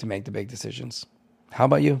I need to make the big decisions. How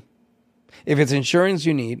about you? If it's insurance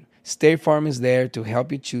you need, State Farm is there to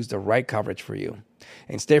help you choose the right coverage for you.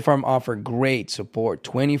 And State Farm offers great support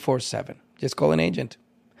 24/7. Just call an agent.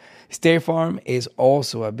 State Farm is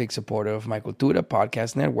also a big supporter of my Cultura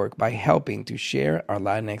podcast network by helping to share our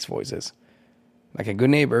Latinx voices. Like a good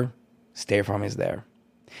neighbor, State Farm is there.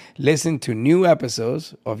 Listen to new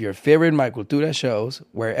episodes of your favorite My Cultura shows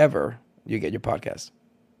wherever you get your podcasts.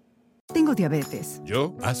 Tengo diabetes.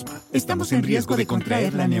 Yo, asma. Estamos en riesgo de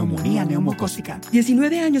contraer la neumonía neumocócica.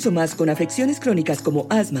 19 años o más con afecciones crónicas como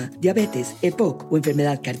asma, diabetes, EPOC o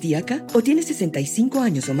enfermedad cardíaca, o tienes 65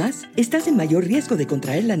 años o más, estás en mayor riesgo de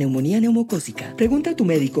contraer la neumonía neumocócica. Pregunta a tu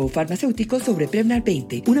médico o farmacéutico sobre Prevnar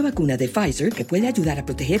 20, una vacuna de Pfizer que puede ayudar a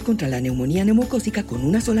proteger contra la neumonía neumocócica con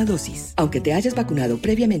una sola dosis. Aunque te hayas vacunado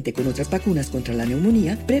previamente con otras vacunas contra la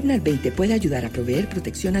neumonía, Prevnar 20 puede ayudar a proveer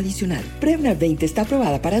protección adicional. Prevnar 20 está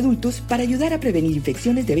aprobada para adultos para ayudar a prevenir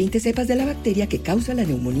infecciones de 20 cepas de la bacteria que causa la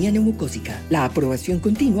neumonía neumocócica. La aprobación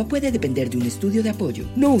continua puede depender de un estudio de apoyo.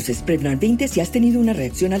 No uses Prevnar 20 si has tenido una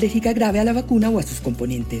reacción alérgica grave a la vacuna o a sus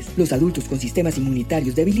componentes. Los adultos con sistemas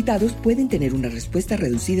inmunitarios debilitados pueden tener una respuesta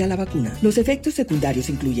reducida a la vacuna. Los efectos secundarios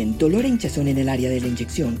incluyen dolor e hinchazón en el área de la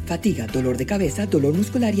inyección, fatiga, dolor de cabeza, dolor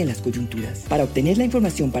muscular y en las coyunturas. Para obtener la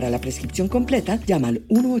información para la prescripción completa, llama al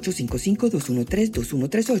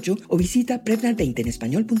 1-855-213-2138 o visita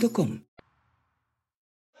Prevnar20enespañol.com.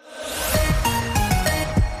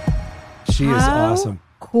 She is awesome.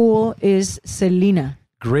 Cool is Selena?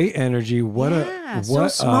 Great energy. So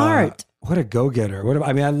smart. What a go-getter.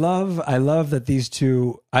 I love that these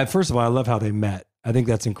two, first of all, I love how they met. I think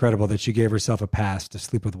that's incredible that she gave herself a pass to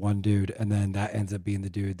sleep with one dude and then that ends up being the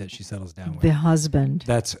dude that she settles down with. The husband.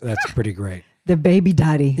 That's pretty great. The baby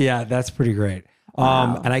daddy. Yeah, that's pretty great.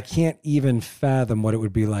 Wow. And I can't even fathom what it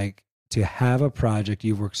would be like to have a project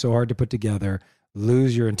you've worked so hard to put together,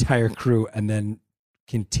 lose your entire crew, and then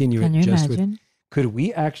continue Can it you just imagine? with. Could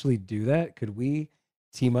we actually do that? Could we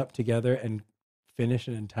team up together and finish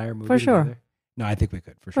an entire movie For sure. together? No, I think we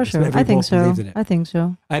could for sure. For sure. If we I think both so. believed in it. I think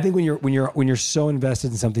so. I think when you're so invested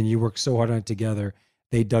in something, you work so hard on it together.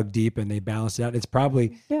 They dug deep and they balanced it out. It's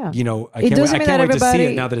probably, I can't wait to see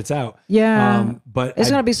it now that it's out. Yeah. But it's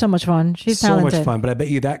going to be so much fun. She's so talented. much fun. But I bet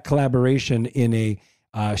you that collaboration in a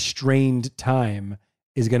strained time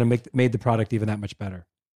is going to made the product even that much better.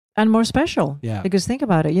 And more special. Yeah. Because think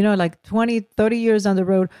about it, like 20, 30 years down the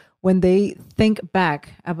road, when they think back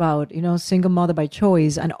about, single mother by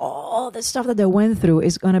choice and all the stuff that they went through,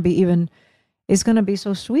 is going to be it's going to be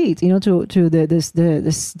so sweet, to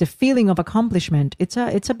the feeling of accomplishment. It's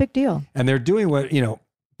a big deal. And they're doing what,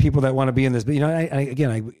 people that want to be in this, but I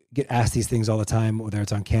get asked these things all the time, whether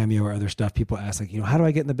it's on Cameo or other stuff. People ask like, how do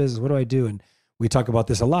I get in the business? What do I do? And we talk about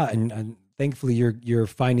this a lot. And thankfully you're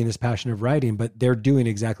finding this passion of writing, but they're doing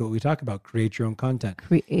exactly what we talk about. Create your own content.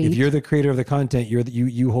 If you're the creator of the content,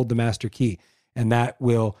 you hold the master key, and that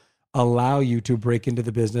will allow you to break into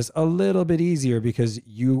the business a little bit easier because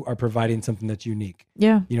you are providing something that's unique.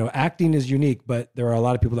 Yeah. Acting is unique, but there are a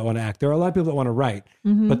lot of people that want to act. There are a lot of people that want to write.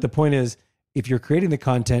 Mm-hmm. But the point is, if you're creating the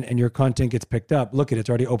content and your content gets picked up, look at it's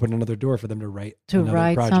already opened another door for them to write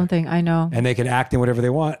project. Something. I know. And they can act in whatever they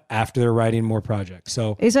want after they're writing more projects.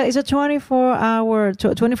 So it's a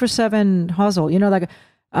 24/7 hustle.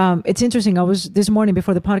 It's interesting. This morning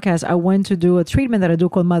before the podcast, I went to do a treatment that I do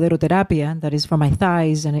called maderoterapia, that is for my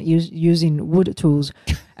thighs, and using wood tools,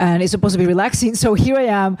 and it's supposed to be relaxing. So here I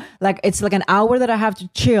am, it's like an hour that I have to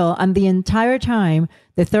chill, and the entire time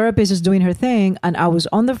the therapist is doing her thing, and I was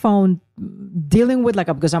on the phone dealing with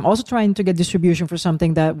because I'm also trying to get distribution for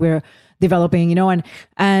something that we're developing, and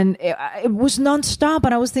it was nonstop,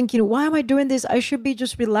 and I was thinking, why am I doing this? I should be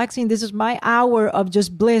just relaxing. This is my hour of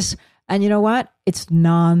just bliss. And you know what? It's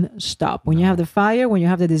non-stop. When you have the fire, when you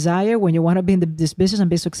have the desire, when you want to be in this business and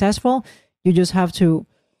be successful, you just have to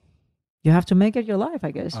make it your life,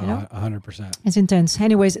 I guess. 100%. It's intense.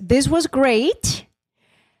 Anyways, this was great.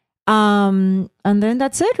 And then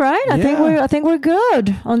that's it, right? I think we're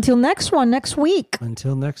good. Until next week.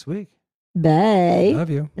 Until next week. Bye. Love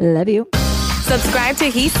you. Love you. Subscribe to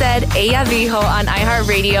He Said, Ella Dijo on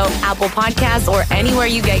iHeartRadio, Apple Podcasts, or anywhere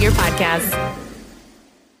you get your podcasts.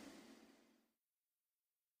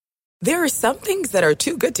 There are some things that are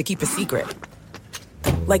too good to keep a secret.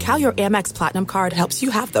 Like how your Amex Platinum card helps you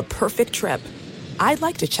have the perfect trip. I'd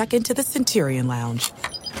like to check into the Centurion Lounge.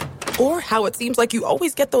 Or how it seems like you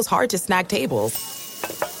always get those hard-to-snag tables.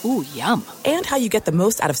 Ooh, yum. And how you get the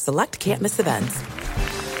most out of select can't-miss events.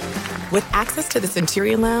 With access to the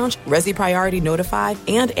Centurion Lounge, Resi Priority Notified,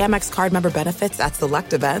 and Amex card member benefits at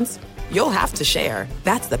select events, you'll have to share.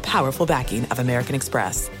 That's the powerful backing of American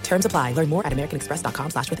Express. Terms apply. Learn more at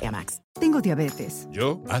americanexpress.com/withAmex. Tengo diabetes.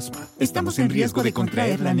 Yo, asma. Estamos en riesgo de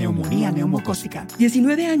contraer la neumonía neumocócica.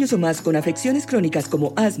 19 años o más con afecciones crónicas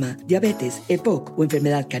como asma, diabetes, EPOC o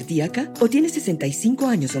enfermedad cardíaca, o tienes 65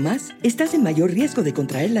 años o más, estás en mayor riesgo de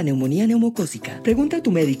contraer la neumonía neumocócica. Pregunta a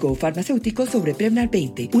tu médico o farmacéutico sobre Prevnar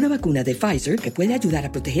 20, una vacuna de Pfizer que puede ayudar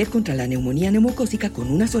a proteger contra la neumonía neumocócica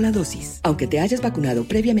con una sola dosis. Aunque te hayas vacunado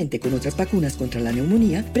previamente con otras vacunas contra la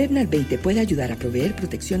neumonía, Prevnar 20 puede ayudar a proveer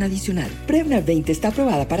protección adicional. Prevnar 20 está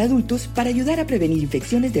aprobada para adultos para ayudar a prevenir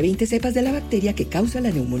infecciones de 20 cepas de la bacteria que causa la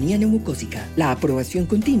neumonía neumocócica. La aprobación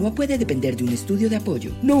continua puede depender de un estudio de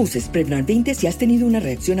apoyo. No uses Prevnar 20 si has tenido una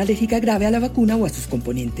reacción alérgica grave a la vacuna o a sus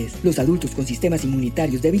componentes. Los adultos con sistemas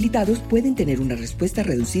inmunitarios debilitados pueden tener una respuesta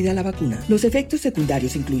reducida a la vacuna. Los efectos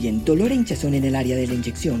secundarios incluyen dolor e hinchazón en el área de la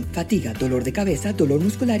inyección, fatiga, dolor de cabeza, dolor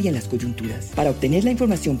muscular y en las coyunturas. Para obtener la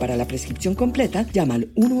información para la prescripción completa, llama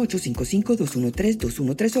al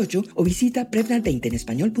 1-855-213-2138 o visita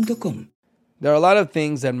Prevnar20enespañol.com. There are a lot of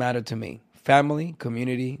things that matter to me: family,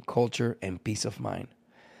 community, culture, and peace of mind.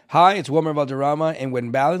 Hi, it's Wilmer Valderrama, and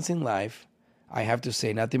when balancing life, I have to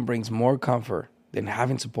say nothing brings more comfort than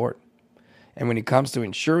having support. And when it comes to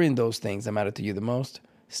ensuring those things that matter to you the most,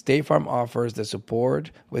 State Farm offers the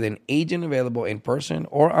support with an agent available in person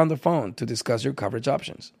or on the phone to discuss your coverage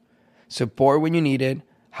options. Support when you need it,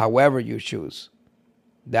 however you choose.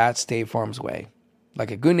 That's State Farm's way.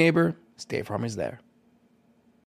 Like a good neighbor, State Farm is there.